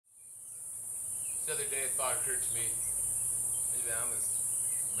The other day a thought occurred to me, maybe I'm as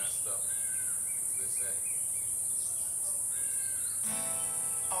messed up as they say.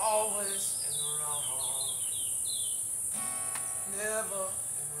 Always in the wrong, never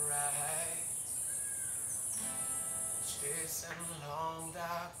in the right, chasing long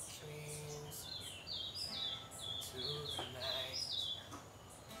dark dreams into the night.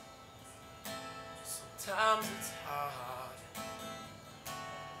 Sometimes it's hard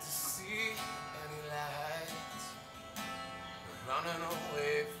to see any light, running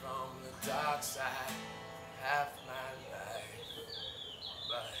away from the dark side half my life.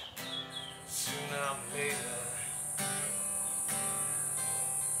 But sooner or later,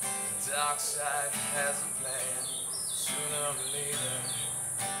 the dark side has a plan. Sooner or later,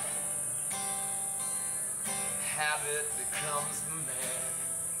 habit becomes the man.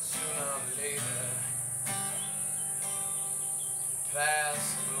 Sooner or later,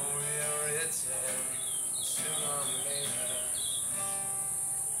 past will rear its head. Sooner or later,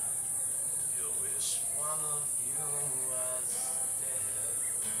 you'll wish one of you was dead.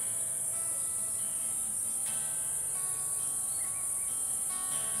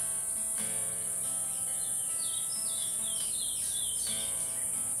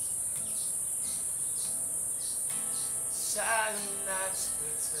 Cyanide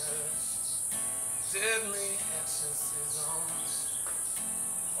splitters, deadly exorcisms,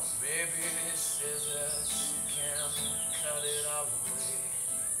 or maybe scissors can cut it all away.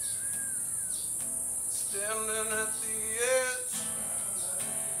 Standing at the edge,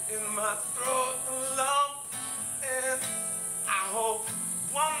 in my throat a lump, and I hope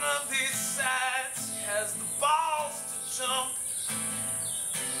one of these sides has the balls to jump.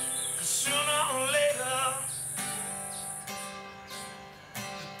 'Cause sooner or later,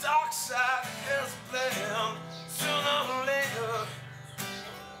 the dark side has a plan. Sooner or later,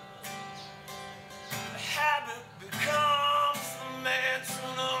 the habit becomes the man.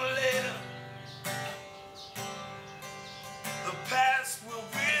 Sooner or later, the past will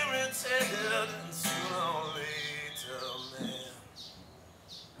rear its head. And sooner or later, man,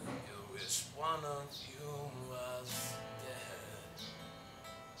 you wish one of you was dead.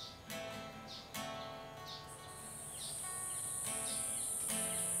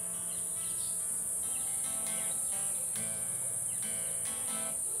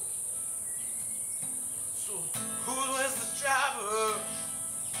 So who is the driver?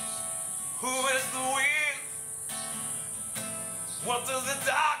 Who is the wheel? What does the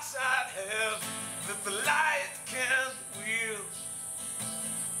dark side have that the light can't wield?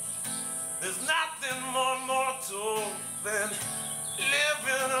 There's nothing more mortal than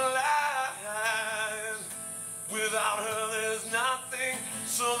living a lie. Without her there's nothing,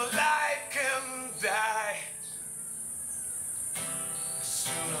 so the light can die.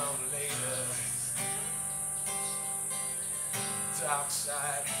 Sooner or later, dark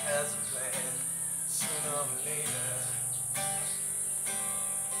side has a plan. Sooner or later,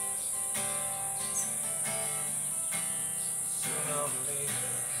 sooner or later,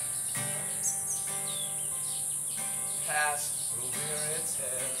 past will rear its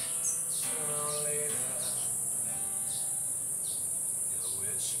head. Sooner or later, you'll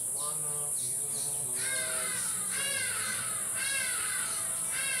wish one of you